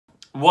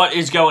What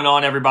is going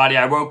on, everybody?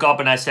 I woke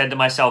up and I said to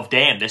myself,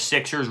 damn, the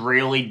Sixers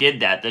really did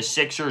that. The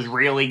Sixers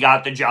really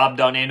got the job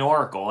done in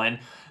Oracle. And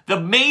the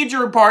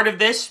major part of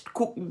this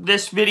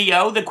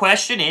video, the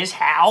question is,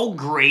 how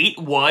great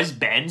was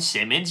Ben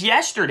Simmons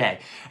yesterday?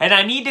 And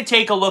I need to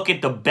take a look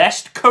at the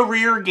best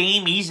career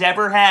game he's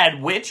ever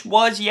had, which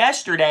was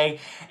yesterday,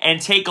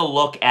 and take a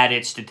look at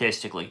it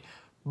statistically.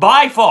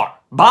 By far,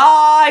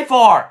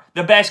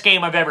 the best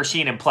game I've ever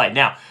seen him play.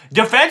 Now,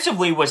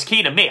 defensively was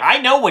key to me. I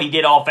know what he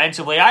did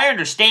offensively. I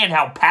understand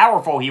how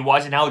powerful he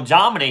was and how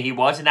dominant he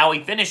was and how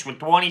he finished with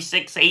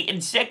 26, 8,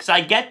 and 6.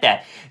 I get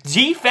that.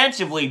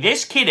 Defensively,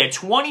 this kid at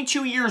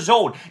 22 years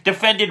old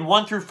defended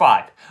 1 through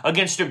 5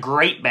 against a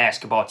great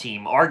basketball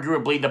team,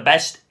 arguably the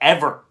best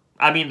ever.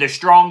 I mean, the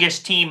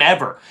strongest team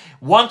ever.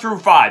 1 through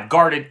 5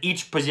 guarded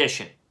each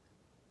position.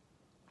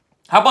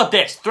 How about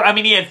this? I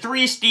mean, he had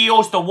 3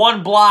 steals, the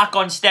 1 block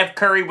on Steph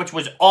Curry, which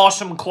was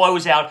awesome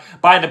closeout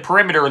by the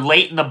perimeter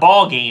late in the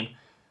ball game.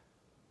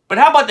 But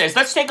how about this?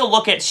 Let's take a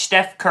look at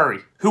Steph Curry,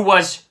 who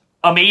was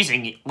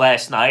amazing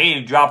last night.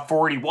 He dropped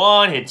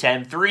 41, hit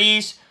 10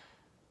 threes.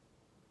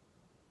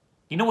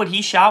 You know what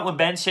he shot when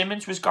Ben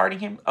Simmons was guarding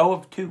him? 0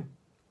 of 2.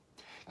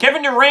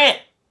 Kevin Durant,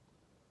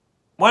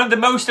 one of the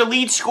most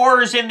elite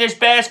scorers in this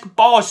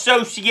basketball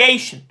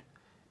association.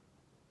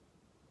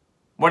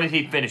 What did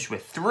he finish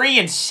with? 3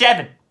 and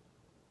 7.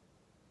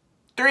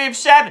 3 of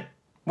 7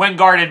 when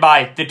guarded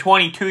by the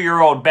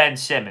 22-year-old Ben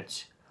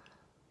Simmons.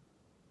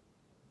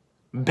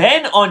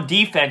 Ben on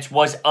defense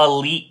was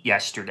elite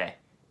yesterday.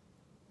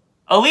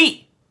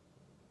 Elite.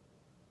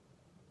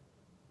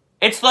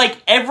 It's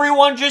like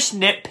everyone just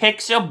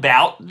nitpicks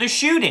about the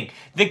shooting.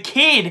 The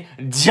kid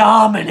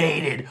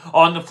dominated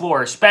on the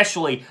floor,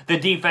 especially the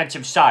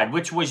defensive side,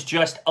 which was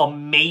just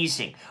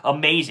amazing.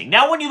 Amazing.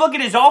 Now, when you look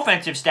at his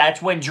offensive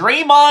stats, when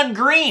Draymond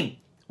Green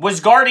was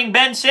guarding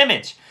Ben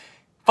Simmons,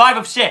 5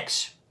 of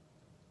 6.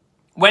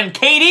 When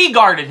KD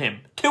guarded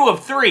him, 2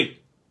 of 3.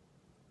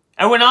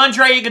 And when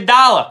Andre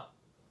Iguodala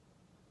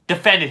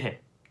defended him,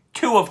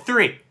 2 of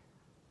 3.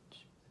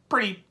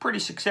 Pretty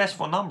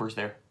successful numbers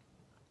there.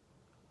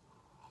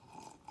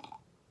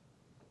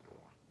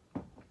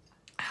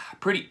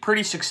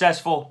 Pretty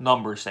successful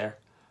numbers there.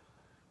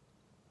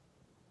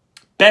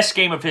 Best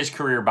game of his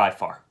career by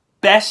far.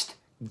 Best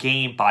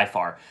game by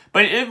far.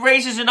 But it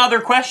raises another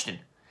question.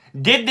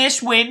 Did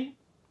this win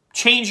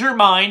change your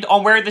mind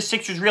on where the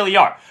Sixers really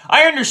are?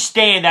 I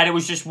understand that it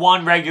was just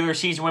 1 regular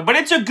season win, but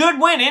it's a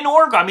good win in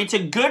Oregon. I mean, it's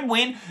a good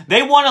win.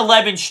 They won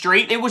 11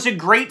 straight. It was a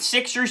great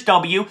Sixers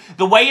W.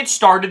 The way it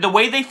started, the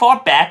way they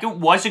fought back, it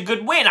was a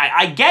good win.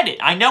 I get it.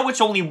 I know it's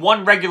only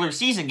 1 regular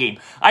season game.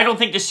 I don't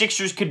think the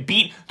Sixers could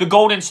beat the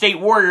Golden State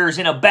Warriors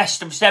in a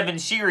best-of-7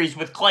 series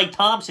with Klay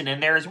Thompson in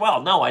there as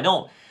well. No, I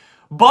don't.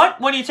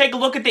 But when you take a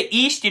look at the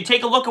East, you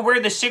take a look at where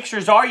the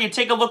Sixers are, you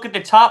take a look at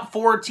the top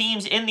 4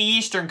 teams in the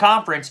Eastern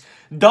Conference,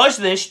 does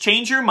this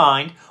change your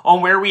mind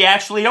on where we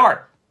actually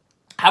are?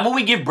 How about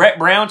we give Brett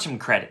Brown some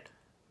credit?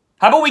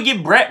 How about we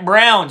give Brett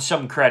Brown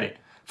some credit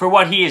for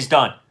what he has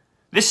done?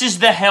 This is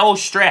the hell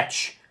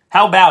stretch.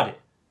 How about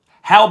it?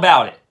 How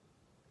about it?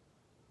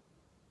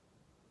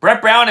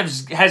 Brett Brown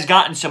has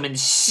gotten some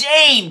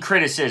insane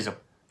criticism.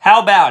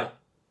 How about it?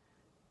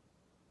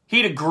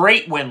 He had a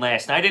great win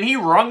last night, and he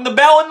rung the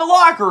bell in the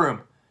locker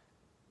room.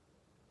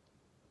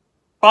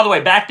 By the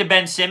way, back to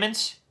Ben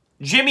Simmons.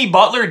 Jimmy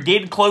Butler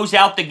did close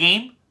out the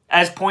game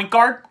as point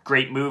guard.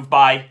 Great move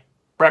by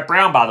Brett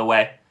Brown, by the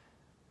way.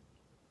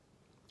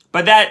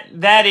 But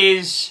that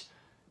is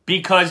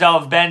because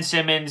of Ben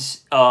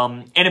Simmons'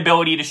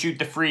 inability to shoot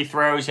the free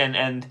throws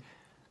and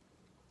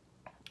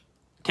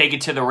take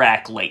it to the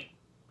rack late.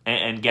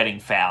 And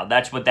getting fouled.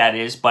 That's what that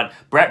is. But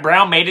Brett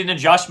Brown made an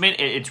adjustment.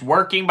 It's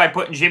working by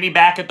putting Jimmy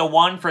back at the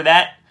 1 for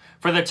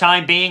the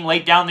time being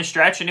late down the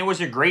stretch, and it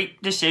was a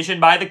great decision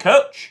by the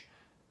coach.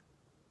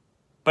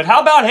 But how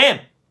about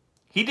him?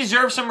 He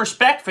deserves some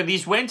respect for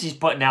these wins he's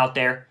putting out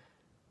there.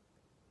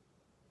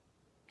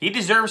 He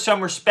deserves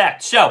some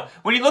respect. So,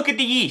 when you look at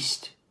the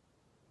East,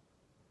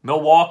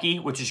 Milwaukee,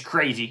 which is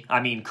crazy. I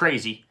mean,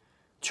 crazy.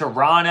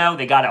 Toronto,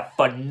 they got a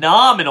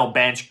phenomenal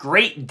bench.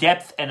 Great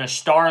depth and a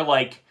star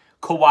like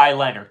Kawhi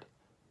Leonard.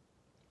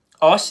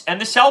 Us and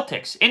the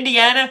Celtics.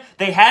 Indiana,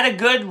 they had a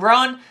good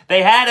run.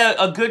 They had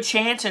a good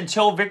chance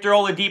until Victor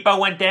Oladipo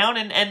went down,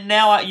 and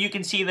now you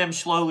can see them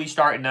slowly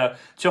starting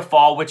to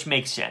fall, which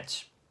makes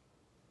sense.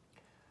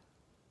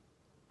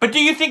 But do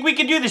you think we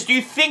can do this? Do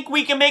you think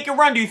we can make a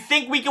run? Do you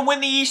think we can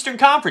win the Eastern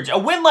Conference? A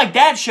win like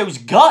that shows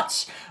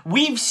guts.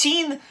 We've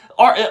seen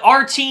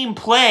our team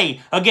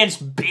play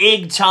against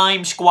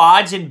big-time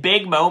squads in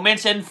big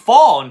moments and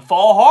fall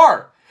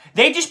hard.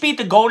 They just beat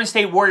the Golden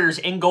State Warriors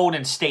in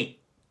Golden State,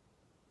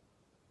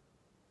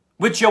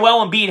 with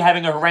Joel Embiid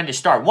having a horrendous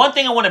start. One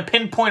thing I want to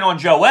pinpoint on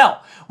Joel,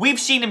 we've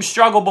seen him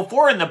struggle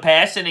before in the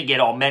past and get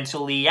all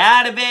mentally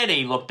out of it.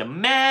 He looked a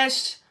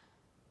mess.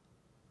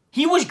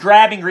 He was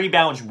grabbing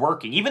rebounds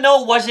working. Even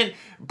though it wasn't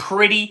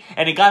pretty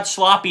and it got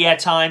sloppy at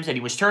times and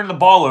he was turning the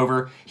ball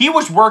over, he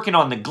was working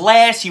on the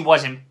glass. He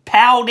wasn't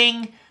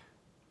pouting.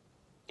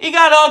 He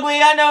got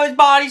ugly. I know his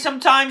body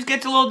sometimes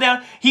gets a little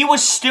down. He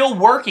was still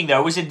working,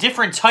 though. It was a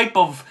different type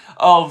of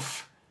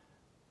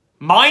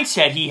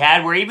mindset he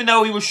had, where even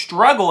though he was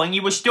struggling, he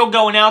was still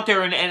going out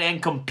there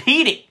and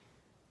competing.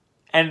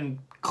 And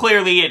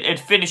clearly it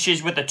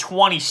finishes with a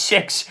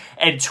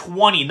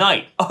 26-20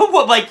 night. Oh,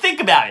 well, like, think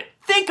about it.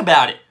 Think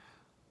about it.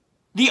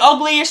 The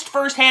ugliest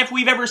first half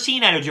we've ever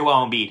seen out of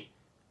Joel Embiid.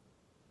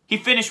 He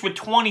finished with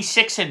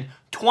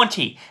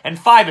 26-20 and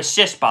 5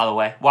 assists, by the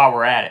way, while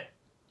we're at it.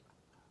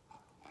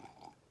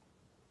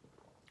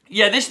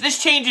 Yeah,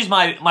 this changes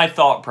my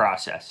thought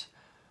process.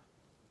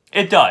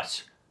 It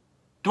does.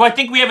 Do I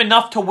think we have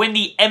enough to win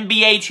the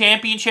NBA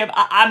championship?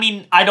 I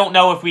mean, I don't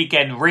know if we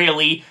can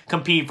really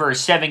compete for a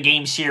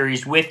 7-game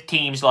series with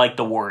teams like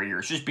the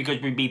Warriors, just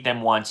because we beat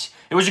them once.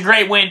 It was a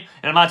great win,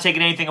 and I'm not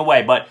taking anything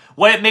away. But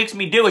what it makes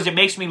me do is it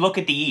makes me look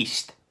at the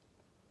East.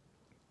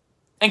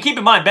 And keep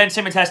in mind, Ben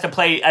Simmons has to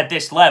play at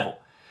this level.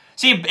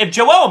 See, if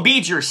Joel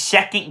Embiid's your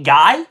second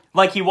guy,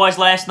 like he was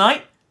last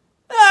night,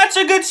 that's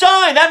a good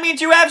sign. That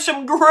means you have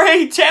some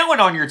great talent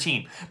on your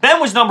team.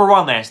 Ben was number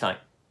 1 last night.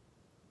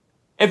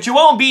 If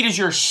Joel Embiid is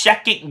your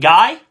second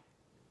guy,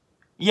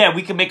 yeah,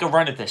 we can make a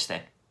run at this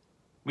thing.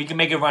 We can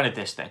make a run at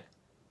this thing.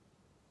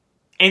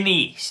 In the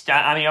East.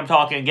 I mean, I'm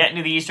talking getting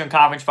to the Eastern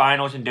Conference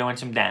Finals and doing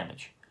some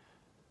damage.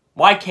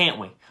 Why can't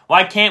we?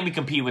 Why can't we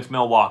compete with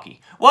Milwaukee?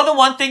 Well, the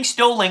one thing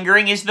still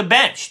lingering is the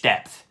bench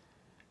depth.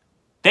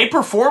 They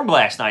performed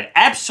last night.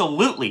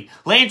 Absolutely.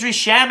 Landry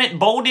Shamet,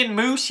 Bolden,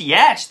 Moose,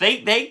 yes,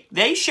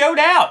 they showed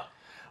out.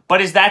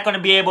 But is that going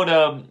to be able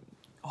to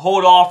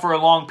hold off for a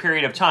long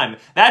period of time?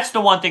 That's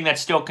the one thing that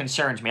still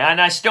concerns me.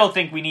 And I still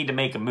think we need to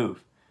make a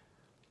move.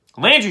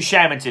 Landry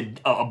Shamet's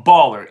a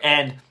baller.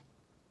 And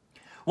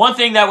one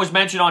thing that was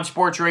mentioned on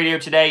sports radio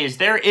today is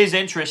there is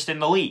interest in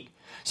the league.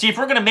 See, if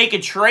we're going to make a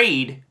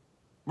trade,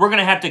 we're going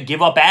to have to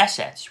give up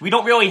assets. We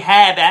don't really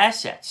have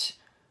assets.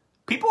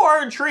 People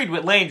are intrigued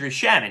with Landry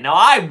Shamet. Now,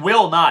 I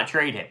will not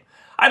trade him.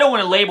 I don't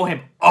want to label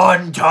him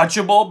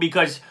untouchable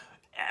because,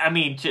 I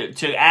mean,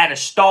 to add a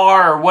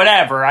star or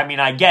whatever, I mean,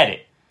 I get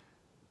it.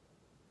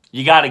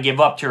 You got to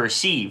give up to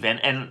receive.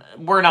 And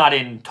we're not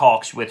in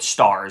talks with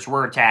stars.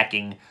 We're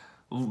attacking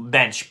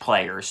bench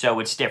players,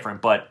 so it's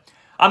different. But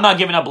I'm not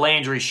giving up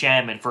Landry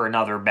Shamet for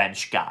another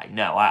bench guy.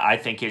 No, I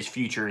think his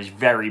future is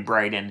very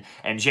bright, and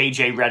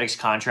J.J. Redick's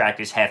contract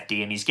is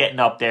hefty, and he's getting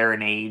up there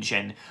in age,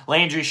 and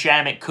Landry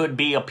Shamet could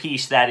be a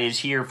piece that is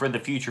here for the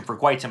future for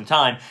quite some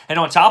time. And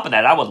on top of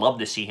that, I would love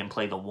to see him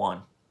play the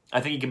 1.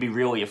 I think he could be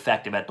really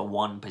effective at the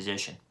 1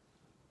 position.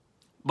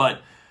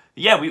 But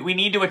yeah, we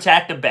need to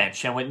attack the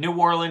bench. And with New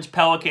Orleans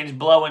Pelicans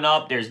blowing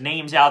up, there's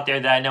names out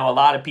there that I know a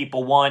lot of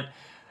people want.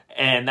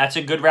 And that's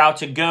a good route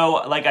to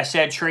go. Like I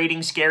said,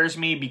 trading scares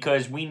me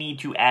because we need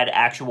to add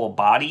actual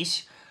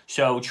bodies.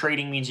 So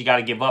trading means you got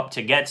to give up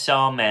to get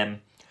some.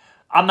 And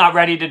I'm not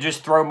ready to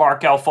just throw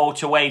Markelle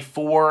Fultz away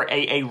for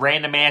a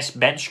random-ass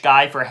bench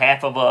guy for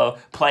half of a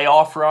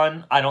playoff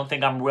run. I don't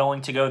think I'm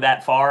willing to go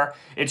that far.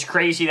 It's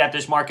crazy that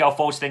this Markelle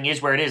Fultz thing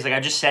is where it is. Like, I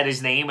just said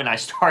his name and I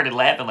started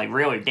laughing. Like,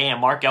 really, damn,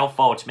 Markelle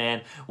Fultz,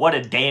 man. What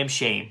a damn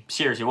shame.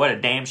 Seriously, what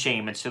a damn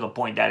shame. It's to the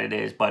point that it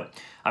is. But,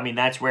 I mean,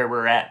 that's where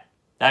we're at.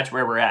 That's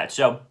where we're at.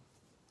 So,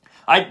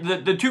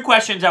 the 2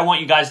 questions I want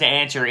you guys to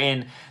answer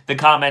in the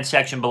comment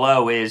section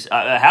below is,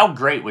 how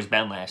great was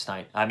Ben last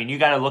night? I mean, you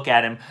got to look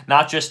at him,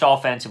 not just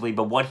offensively,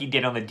 but what he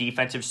did on the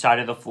defensive side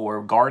of the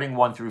floor, guarding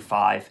 1 through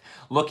 5,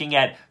 looking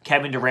at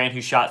Kevin Durant, who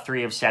shot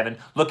 3 of 7,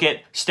 look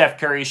at Steph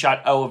Curry,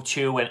 shot 0 of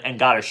 2, and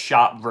got a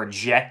shot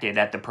rejected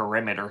at the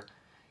perimeter.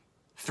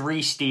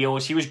 3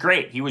 steals. He was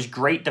great. He was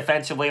great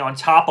defensively on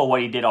top of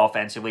what he did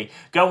offensively.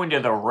 Going to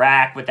the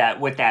rack with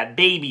that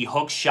baby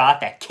hook shot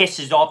that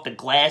kisses off the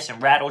glass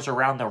and rattles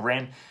around the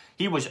rim.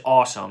 He was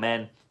awesome,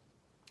 man.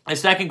 The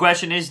second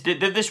question is, did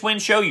this win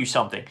show you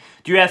something?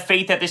 Do you have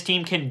faith that this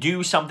team can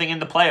do something in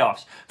the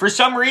playoffs? For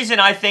some reason,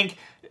 I think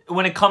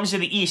when it comes to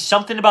the East,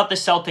 something about the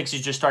Celtics is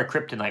just our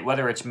kryptonite,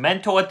 whether it's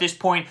mental at this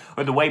point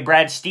or the way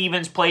Brad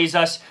Stevens plays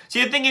us.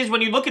 See, the thing is,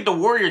 when you look at the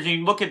Warriors and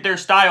you look at their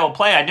style of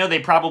play, I know they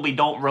probably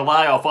don't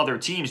rely off other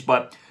teams,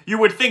 but you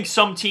would think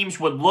some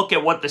teams would look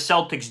at what the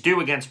Celtics do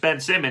against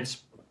Ben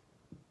Simmons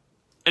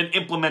and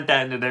implement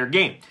that into their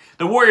game.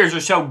 The Warriors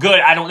are so good,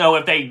 I don't know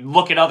if they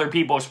look at other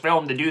people's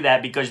film to do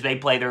that because they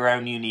play their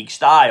own unique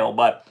style,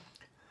 but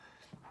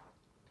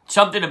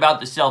something about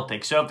the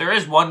Celtics. So if there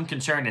is one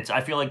concern, it's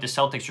I feel like the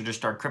Celtics are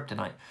just our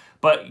kryptonite.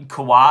 But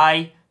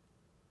Kawhi,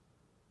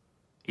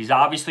 he's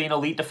obviously an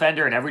elite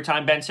defender, and every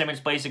time Ben Simmons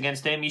plays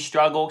against him, he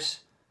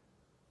struggles.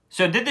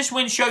 So did this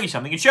win show you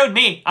something? It showed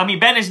me. I mean,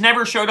 Ben has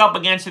never showed up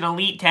against an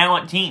elite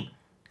talent team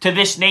to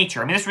this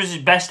nature. I mean, this was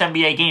his best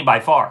NBA game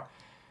by far.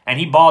 And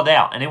he balled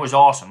out, and it was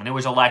awesome, and it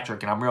was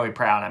electric, and I'm really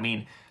proud. I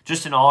mean,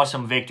 Just an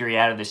awesome victory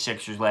out of the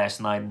Sixers last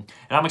night. And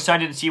I'm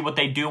excited to see what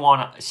they do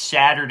on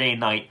Saturday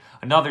night.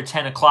 Another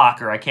 10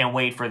 o'clocker. I can't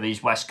wait for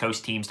these West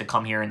Coast teams to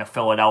come here into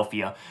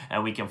Philadelphia,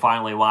 and we can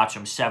finally watch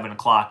them 7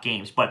 o'clock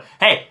games. But,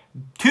 hey,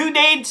 2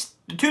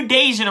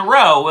 days in a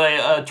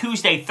row,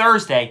 Tuesday,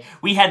 Thursday,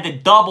 we had the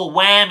double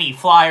whammy,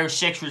 Flyers,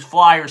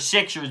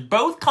 Sixers,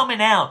 both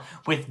coming out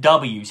with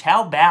W's.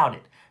 How about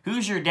it?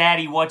 Who's your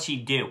daddy? What's he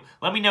do?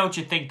 Let me know what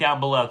you think down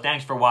below.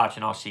 Thanks for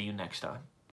watching. I'll see you next time.